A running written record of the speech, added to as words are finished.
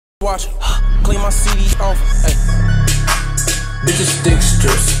Watch, clean my CDs off. Ay. Bitches stick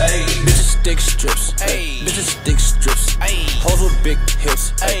strips. Ay. Bitches stick strips. Ay. Bitches stick strips. Ay. Hoes with big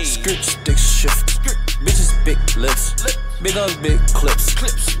hips. Ay. Skirt stick shift. Bitches big lips. Big guns, big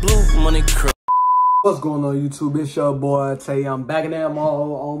clips. Blue money crib. What's going on YouTube? It's your boy. I tell you, I'm back in that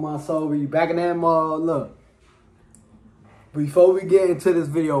mall on my soul. You back in that mall. Look. Before we get into this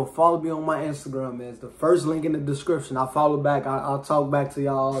video, follow me on my Instagram, man. It's the first link in the description. I'll follow back. I'll talk back to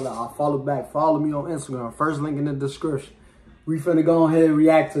y'all. I'll follow back. Follow me on Instagram. First link in the description. We finna go ahead and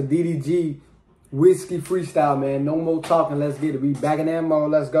react to DDG Whiskey Freestyle, man. No more talking. Let's get it. We back in that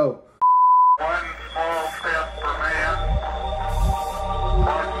mode. Let's go. One small step for man.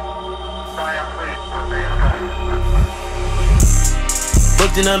 One giant leap for mankind.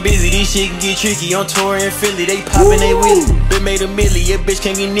 Booked and I'm busy, this shit can get tricky. On tour in Philly, they poppin' they wheelie. Been made a milli, your bitch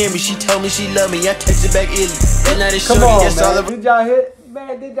can't get near me. She told me she love me, I texted back illy. That night it's shorty, that's all of did y'all hear?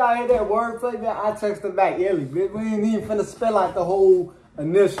 Man, did y'all hear that wordplay? Man, I texted back illy. Bitch, we ain't even finna spell out the whole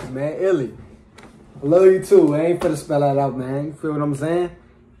initials, man. Illy. I love you too. I ain't finna spell that out, man. You feel what I'm saying?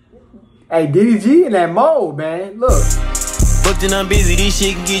 Hey, DDG in that mode, man. Look. Booked and I'm busy, this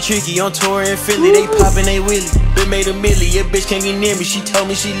shit can get tricky. On tour in Philly, they poppin' they wheelie. Been made a milli, your bitch can't get near me. She told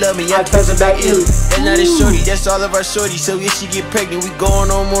me she love me, I texted back illy. That night it's shorty, that's all of our shorties. So if she get pregnant, we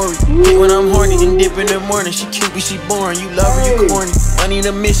going on Maury. Hit when I'm horny, then dip in the morning. She cute, but she boring. You love her, you corny. Money in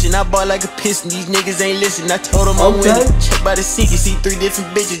a mission, I bought like a piston. These niggas ain't listen, I told them I'm winning. Check by the sink and see 3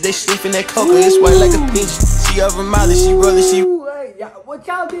 different bitches. They sniffing that coca, it's white like a pigeon. She over Molly, she rollin', she. Hey, what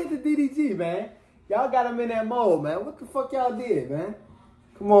y'all did to DDG, man? Y'all got him in that mode, man. What the fuck y'all did, man?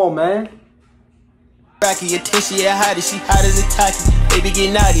 Come on, man. Rocky, attention, yeah, hottie, she hot as a taki. Baby get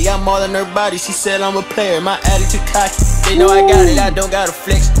naughty, I'm all in her body. She said I'm a player, my attitude cocky. They know I got it, I don't gotta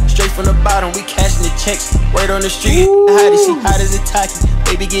flex. Straight from the bottom, we cashing the checks. Word on the street, hottie, she hot as a taki.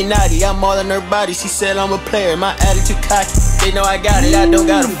 Baby get naughty, I'm all in her body. She said I'm a player, my attitude cocky. They know I got it, I don't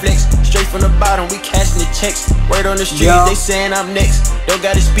gotta flex. Straight from the bottom, we cashing the checks. Word on the street, they saying I'm next. Don't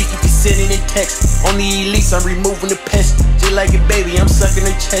gotta speak, you can send it in text. On the elites, I'm removing the pest. Just like a baby, I'm sucking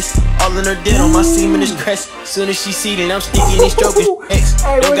her chest. All in her dead on my semen is crest. Soon as she see it, I'm sticking and stroking X.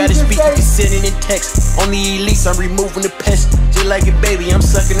 Don't gotta speak, you can send it in text. On the elites, I'm removing the pest. Just like a baby, I'm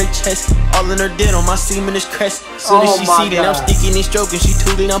sucking her chest. All in her dead on my semen is crest. Soon as she see it, I'm sticking and stroking. She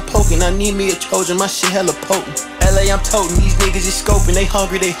tooting, I'm poking. I need me a Trojan, my shit hella potent. LA, I'm toting. These niggas is scoping. They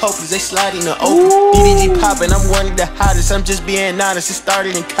hungry, they hopeless. They sliding the open. DDG popping, I'm one of the hottest. I'm just being honest. It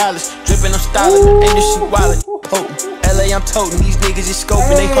started in college. Dripping, I'm styling. Ain't this shit wildin', potent. LA, I'm toting. These niggas is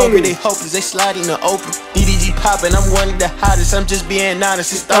scoping. They hungry, they hopeless. They sliding the open. DDG popping, I'm one of the hottest. I'm just being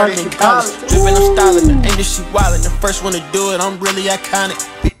honest. It started in college. Dripping, I'm styling. Ain't this shit wildin'. The first one to do it, I'm really iconic.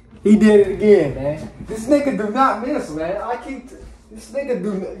 He did it again, man. This nigga do not miss, man. This nigga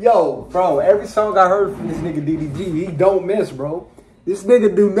do, yo, bro, every song I heard from this nigga DDG, he don't miss, bro. This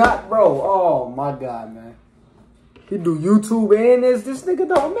nigga do not, bro. Oh, my God, man. He do YouTube and this nigga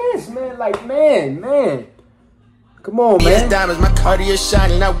don't miss, man. Like, man. Come on, man. Yes, diamonds, my Cartier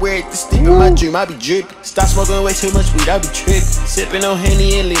shining. I wear it to sleep in my dream. I be dripping. Stop smoking way too much weed. I be tripping. Sipping on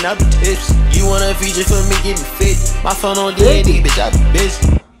Henny and lean. I be tips. You want a feature for me? Give me 50. My phone on D&D, bitch. I be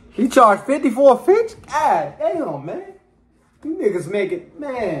busy. He charged 50 for a fix? God damn, man. You niggas make it,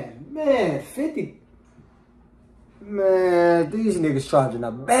 man, 50. Man, these niggas charging a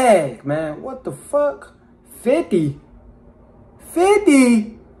bag, man. What the fuck? 50?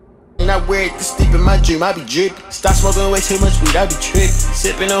 50? And I wear it to sleep in my dream. I be dripping. Stop smoking way too much weed. I be tripping.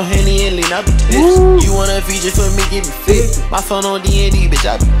 Sipping on Henny and lean. I be tips. You want a feature for me? Give me 50. My phone on D&D, bitch.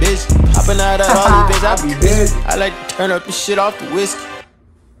 I be busy. Popping out of all these bitch. I be busy. I like to turn up the shit off the whiskey.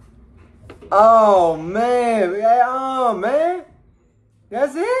 Oh, man. Man.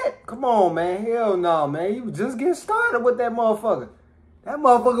 That's it? Come on, man. Hell no, man. You was just getting started with that motherfucker. That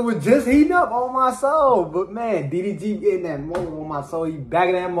motherfucker was just heating up on my soul. But, man, DDG in that mode on my soul. He back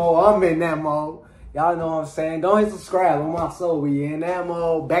in that mode. I'm in that mode. Y'all know what I'm saying. Go ahead and subscribe on my soul. We in that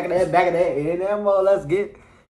mode. Back of that, in that mode. Let's get